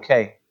be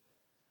okay.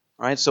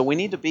 All right? So we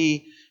need to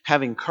be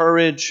having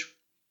courage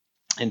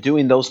and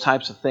doing those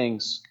types of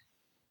things.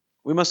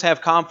 We must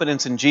have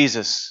confidence in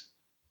Jesus.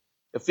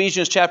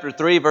 Ephesians chapter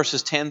 3,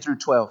 verses 10 through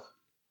 12.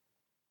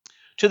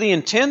 To the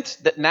intent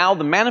that now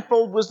the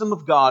manifold wisdom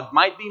of God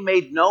might be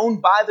made known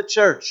by the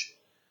church.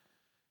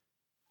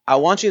 I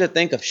want you to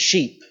think of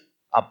sheep,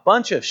 a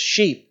bunch of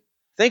sheep.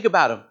 Think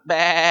about them.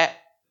 Bah,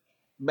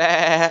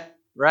 bah,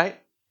 right?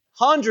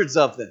 Hundreds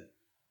of them.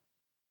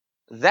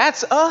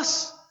 That's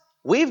us.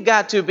 We've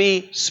got to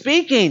be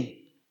speaking.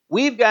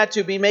 We've got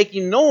to be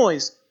making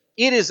noise.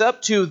 It is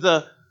up to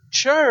the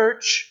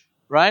church,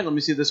 right? Let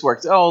me see if this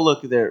works. Oh,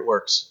 look, there it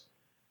works.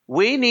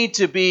 We need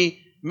to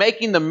be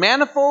making the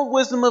manifold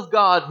wisdom of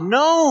God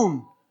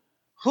known.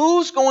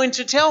 Who's going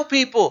to tell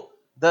people?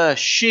 The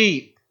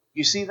sheep.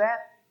 You see that?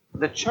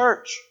 The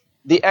church,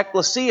 the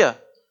ecclesia.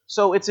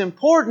 So it's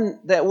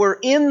important that we're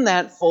in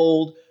that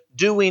fold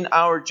doing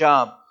our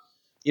job.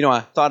 I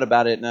thought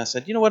about it and I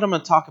said, you know what, I'm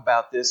going to talk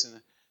about this. And I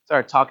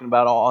started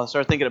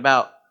thinking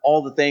about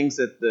all the things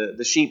that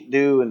the sheep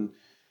do. And,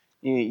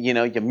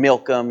 you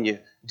milk them, you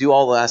do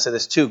all that. I said,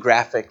 it's too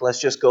graphic.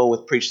 Let's just go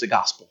with preach the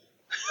gospel.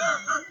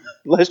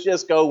 Let's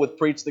just go with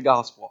preach the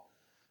gospel.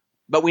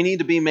 But we need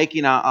to be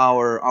making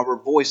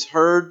our voice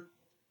heard.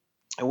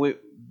 And we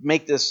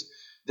make this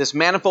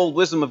manifold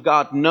wisdom of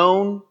God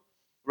known,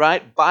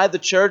 right, by the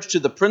church to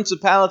the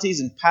principalities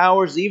and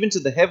powers, even to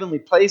the heavenly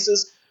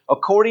places,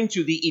 according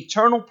to the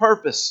eternal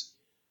purpose.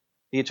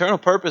 The eternal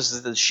purpose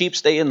is that the sheep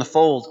stay in the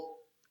fold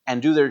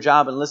and do their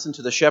job and listen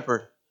to the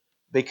shepherd,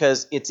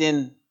 because it's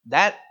in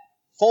that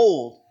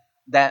fold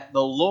that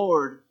the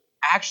Lord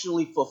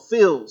actually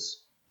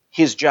fulfills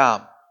his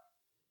job.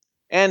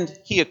 And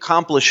he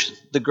accomplished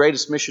the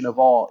greatest mission of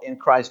all in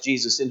Christ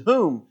Jesus, in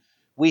whom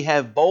we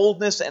have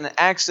boldness and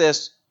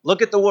access,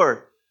 look at the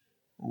word,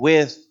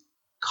 with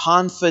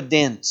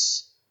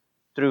confidence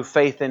through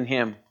faith in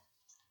him.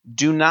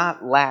 Do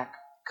not lack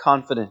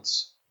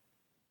confidence.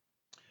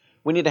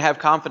 We need to have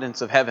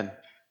confidence of heaven.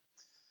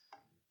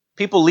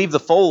 People leave the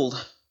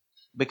fold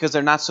because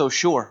they're not so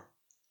sure.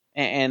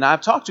 And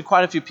I've talked to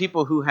quite a few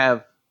people who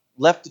have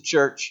left the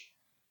church.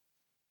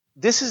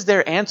 This is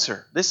their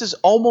answer. This is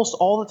almost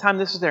all the time,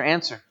 this is their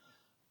answer.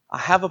 I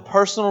have a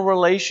personal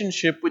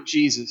relationship with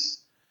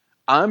Jesus.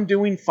 I'm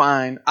doing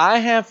fine. I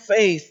have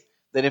faith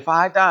that if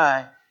I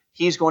die,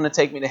 he's going to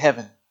take me to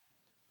heaven.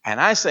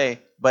 And I say,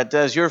 but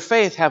does your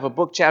faith have a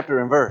book, chapter,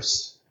 and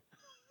verse?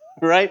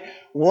 Right?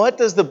 What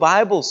does the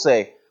Bible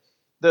say?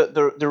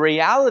 The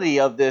reality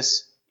of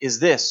this is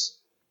this.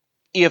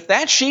 If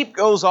that sheep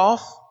goes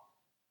off,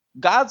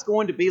 God's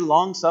going to be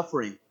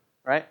long-suffering,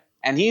 right?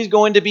 And he's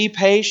going to be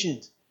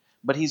patient.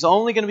 But he's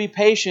only going to be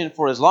patient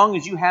for as long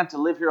as you have to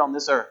live here on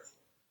this earth.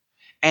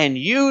 And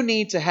you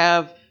need to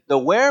have the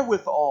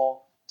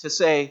wherewithal to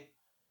say,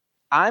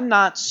 I'm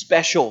not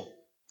special.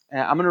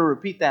 And I'm going to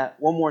repeat that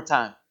one more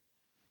time.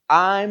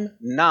 I'm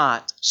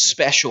not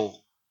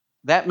special.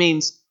 That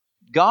means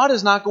God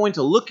is not going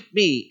to look at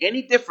me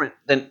any different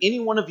than any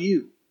one of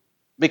you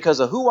because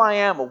of who I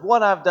am or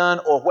what I've done,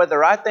 or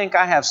whether I think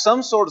I have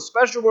some sort of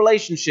special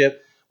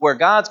relationship where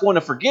God's going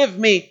to forgive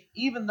me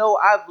even though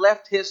I've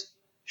left his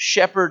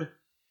shepherd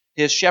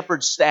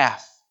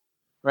staff,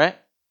 right?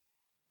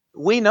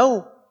 We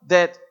know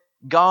that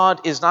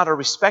God is not a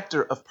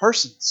respecter of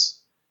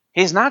persons.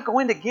 He's not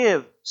going to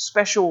give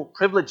special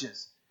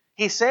privileges.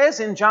 He says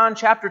in John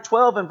chapter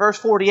 12 and verse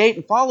 48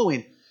 and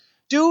following,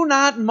 do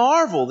not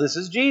marvel. This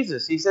is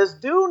Jesus. He says,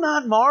 do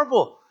not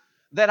marvel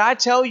that I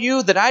tell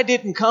you that I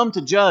didn't come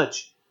to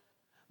judge.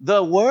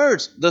 The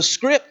words, the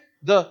script,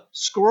 the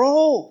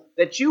scroll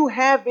that you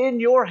have in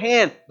your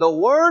hand, the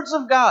words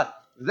of God,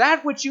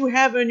 that which you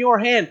have in your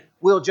hand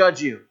will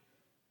judge you.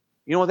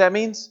 You know what that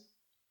means?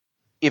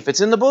 If it's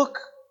in the book,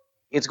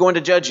 it's going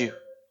to judge you.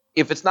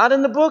 If it's not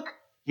in the book,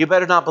 you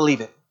better not believe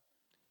it.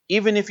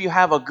 Even if you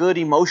have a good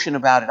emotion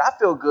about it. I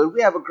feel good.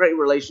 We have a great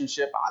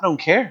relationship. I don't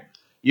care.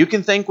 You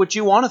can think what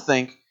you want to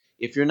think.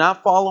 If you're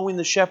not following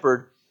the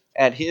shepherd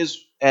at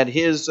his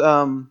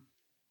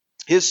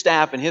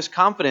staff and his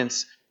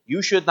confidence,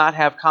 you should not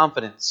have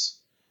confidence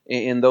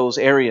in those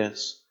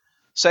areas.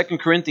 2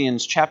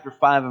 Corinthians chapter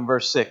 5 and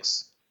verse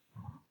 6.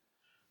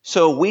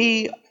 So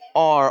we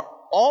are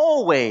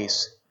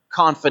always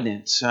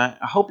confident. I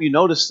hope you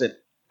notice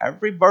that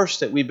every verse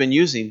that we've been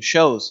using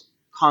shows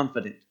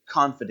confident,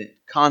 confident,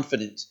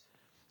 confident.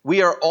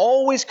 We are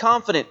always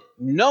confident,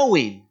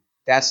 knowing.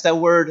 That's the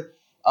word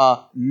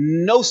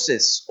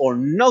gnosis or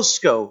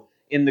gnosko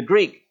in the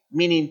Greek,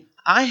 meaning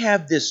I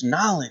have this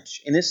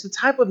knowledge. And it's the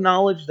type of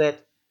knowledge that,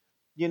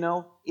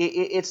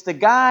 it's the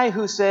guy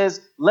who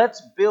says,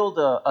 let's build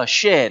a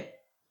shed.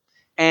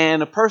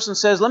 And a person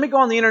says, let me go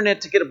on the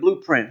internet to get a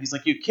blueprint. He's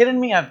like, you kidding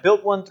me? I've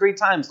built one 3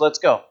 times. Let's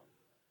go.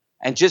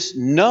 And just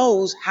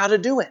knows how to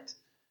do it.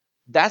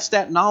 That's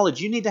that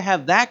knowledge. You need to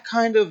have that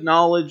kind of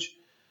knowledge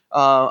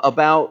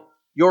about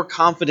your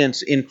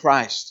confidence in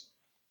Christ.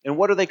 And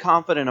what are they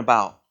confident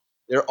about?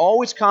 They're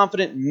always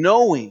confident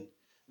knowing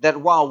that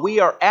while we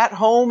are at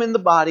home in the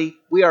body,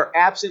 we are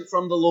absent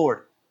from the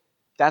Lord.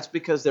 That's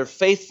because they're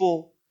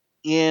faithful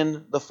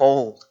in the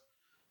fold.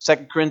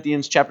 2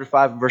 Corinthians chapter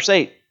 5 verse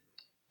 8.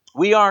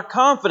 We are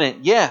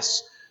confident,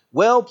 yes,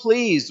 well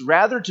pleased,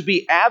 rather to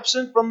be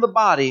absent from the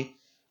body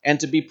and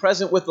to be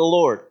present with the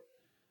Lord.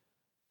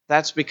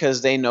 That's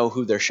because they know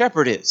who their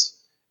shepherd is.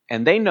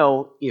 And they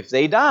know if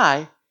they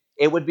die,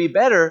 it would be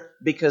better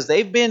because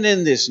they've been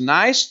in this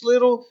nice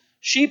little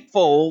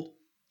sheepfold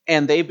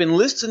and they've been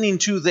listening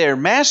to their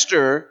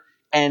master.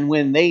 And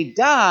when they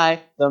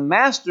die, the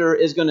master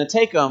is going to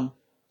take them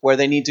where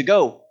they need to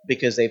go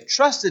because they've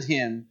trusted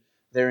him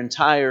their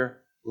entire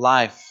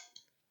life.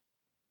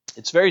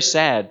 It's very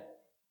sad.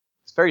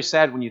 It's very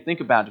sad when you think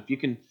about it.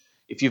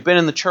 If you've been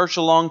in the church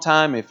a long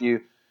time,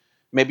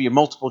 maybe you're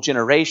multiple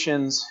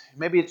generations,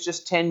 maybe it's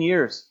just 10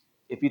 years.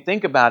 If you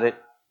think about it,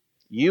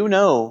 you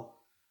know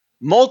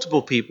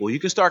multiple people. You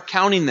can start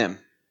counting them.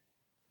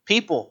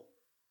 People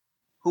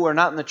who are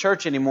not in the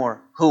church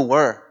anymore, who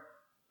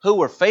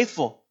were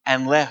faithful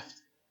and left.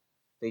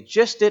 They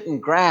just didn't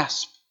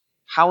grasp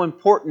how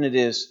important it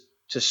is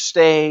to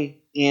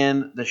stay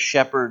in the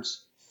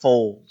shepherd's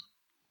fold.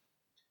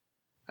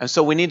 And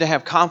so we need to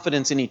have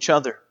confidence in each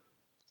other.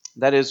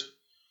 That is,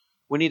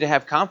 we need to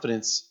have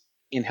confidence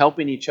in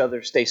helping each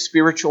other stay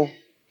spiritual,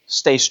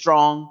 stay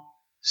strong,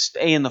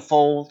 stay in the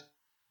fold.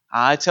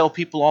 I tell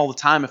people all the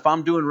time, if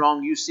I'm doing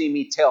wrong, you see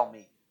me, tell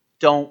me.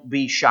 Don't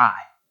be shy,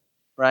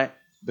 right?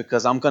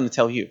 Because I'm going to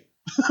tell you.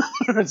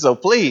 So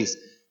please,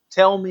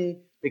 tell me,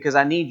 because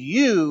I need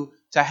you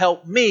to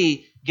help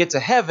me get to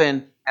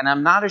heaven, and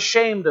I'm not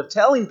ashamed of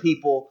telling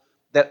people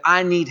that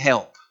I need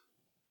help,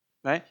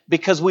 right?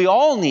 Because we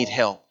all need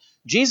help.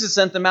 Jesus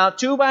sent them out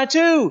 2 by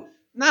 2,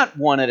 not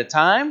one at a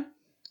time,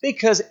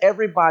 because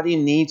everybody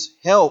needs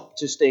help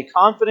to stay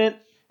confident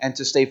and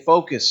to stay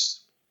focused.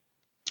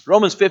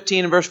 Romans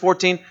 15 and verse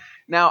 14,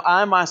 now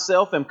I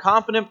myself am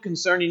confident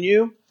concerning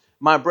you,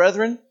 my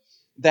brethren,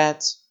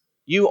 that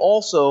you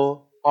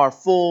also are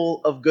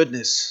full of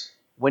goodness.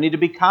 We need to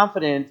be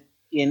confident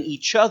in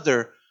each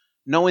other,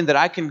 knowing that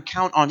I can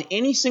count on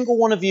any single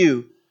one of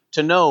you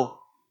to know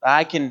that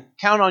I can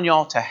count on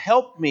y'all to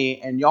help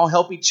me and y'all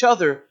help each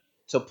other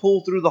to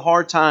pull through the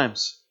hard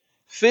times.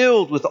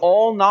 Filled with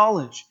all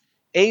knowledge,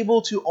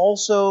 able to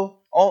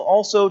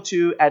also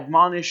to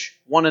admonish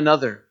one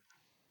another.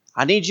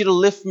 I need you to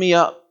lift me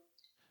up.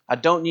 I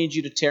don't need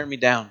you to tear me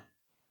down.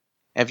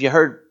 Have you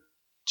heard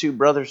two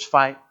brothers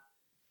fight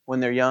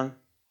when they're young?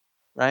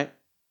 Right?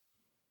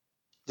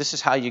 This is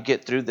how you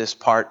get through this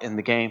part in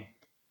the game.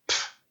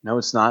 No,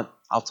 it's not.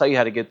 I'll tell you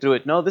how to get through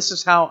it. No, this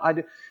is how I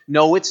do.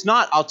 No, it's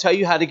not. I'll tell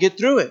you how to get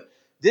through it.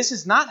 This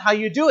is not how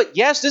you do it.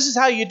 Yes, this is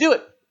how you do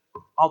it.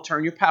 I'll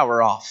turn your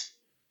power off.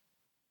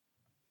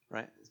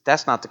 Right?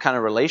 That's not the kind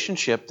of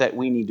relationship that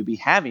we need to be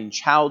having,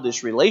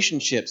 childish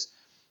relationships.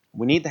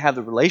 We need to have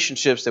the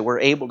relationships that we're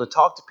able to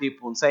talk to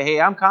people and say,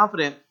 hey, I'm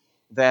confident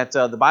that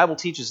the Bible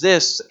teaches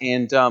this,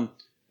 and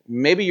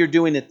maybe you're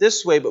doing it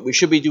this way, but we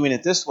should be doing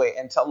it this way,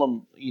 and tell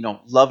them,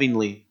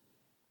 lovingly.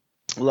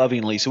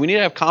 So we need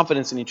to have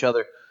confidence in each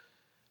other.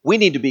 We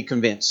need to be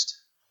convinced,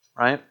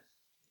 right?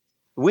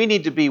 We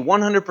need to be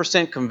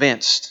 100%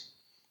 convinced.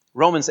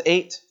 Romans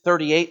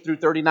 8:38 through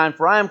 39,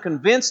 for I am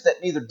convinced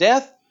that neither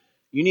death,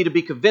 you need to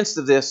be convinced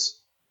of this,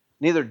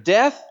 neither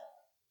death,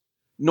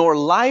 nor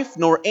life,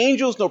 nor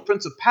angels, nor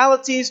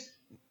principalities,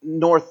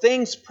 nor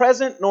things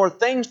present, nor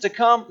things to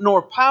come,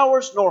 nor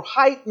powers, nor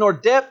height, nor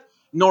depth,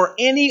 nor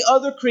any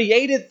other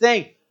created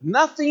thing.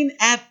 Nothing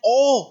at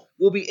all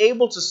will be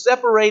able to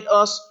separate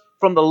us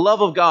from the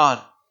love of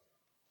God,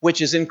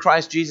 which is in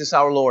Christ Jesus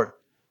our Lord.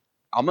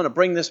 I'm going to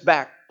bring this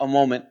back a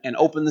moment and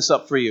open this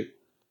up for you.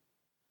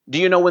 Do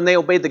you know when they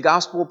obeyed the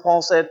gospel,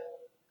 Paul said,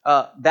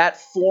 that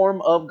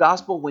form of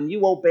gospel, when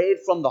you obeyed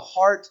from the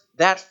heart,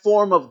 that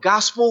form of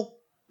gospel,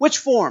 which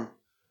form?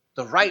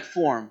 The right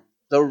form,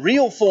 the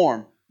real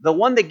form, the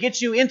one that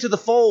gets you into the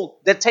fold,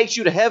 that takes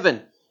you to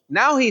heaven.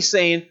 Now he's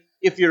saying,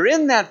 if you're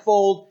in that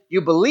fold,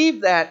 you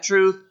believe that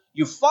truth,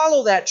 you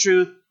follow that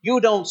truth, you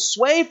don't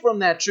sway from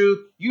that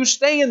truth, you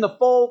stay in the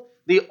fold,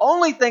 the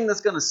only thing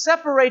that's going to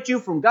separate you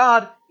from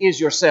God is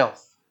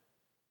yourself.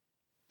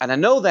 And I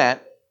know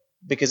that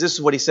because this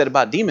is what he said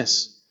about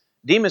Demas.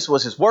 Demas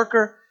was his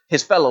worker,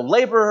 his fellow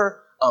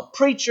laborer, a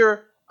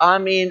preacher,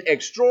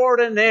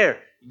 extraordinaire.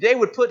 They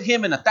would put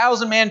him in a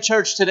 1,000-man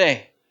church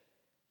today.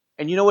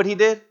 And you know what he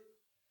did?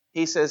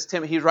 He says,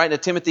 he's writing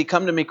to Timothy,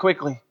 come to me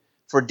quickly,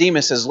 for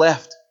Demas has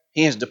left.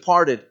 He has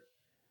departed,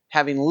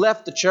 having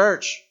left the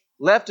church,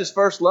 left his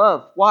first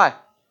love. Why?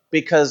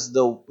 Because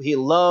he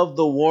loved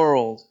the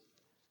world.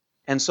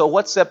 And so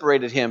what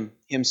separated him?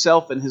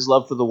 Himself and his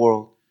love for the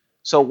world.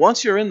 So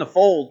once you're in the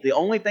fold, the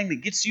only thing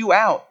that gets you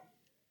out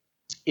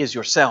is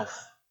yourself.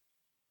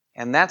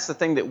 And that's the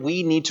thing that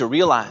we need to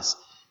realize.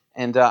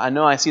 And I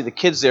know I see the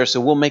kids there,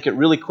 so we'll make it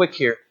really quick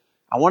here.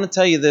 I want to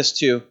tell you this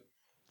too.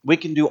 We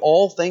can do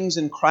all things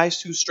in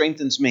Christ who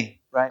strengthens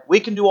me, right? We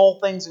can do all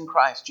things in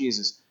Christ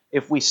Jesus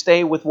if we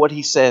stay with what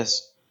he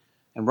says.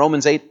 In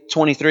Romans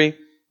 8:23,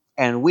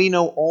 and we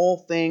know all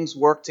things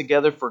work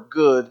together for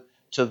good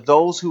to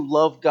those who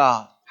love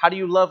God. How do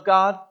you love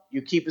God?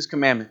 You keep his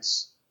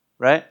commandments,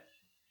 right?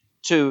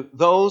 To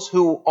those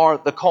who are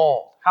the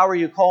called. How are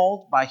you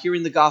called? By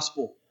hearing the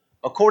gospel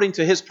according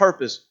to his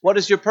purpose. What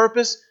is your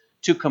purpose?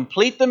 To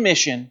complete the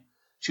mission,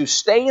 to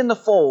stay in the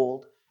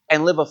fold,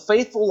 and live a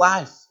faithful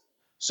life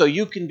so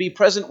you can be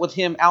present with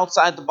him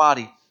outside the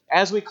body.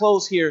 As we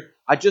close here,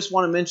 I just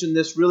want to mention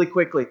this really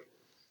quickly.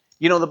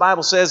 You know, the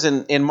Bible says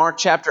in Mark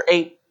chapter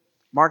 8,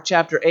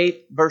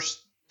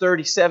 verse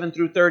 37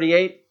 through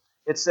 38,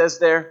 it says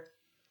there,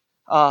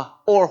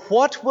 or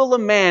what will a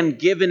man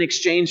give in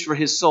exchange for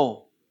his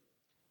soul?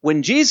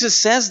 When Jesus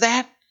says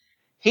that,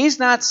 he's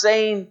not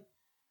saying,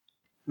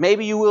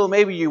 maybe you will,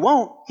 maybe you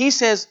won't. He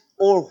says,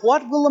 Or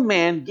what will a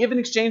man give in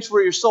exchange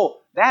for your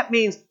soul? That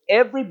means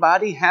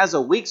everybody has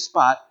a weak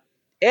spot.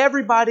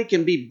 Everybody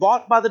can be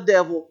bought by the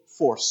devil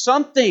for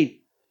something.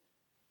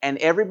 And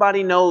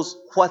everybody knows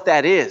what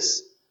that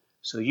is.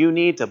 So you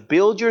need to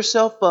build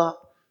yourself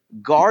up,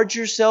 guard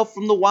yourself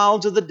from the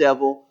wiles of the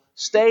devil,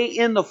 stay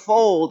in the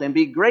fold, and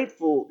be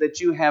grateful that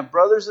you have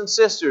brothers and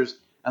sisters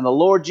and the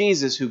Lord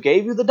Jesus who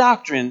gave you the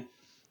doctrine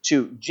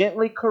to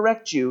gently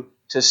correct you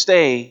to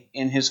stay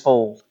in His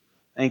fold.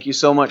 Thank you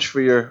so much for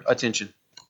your attention.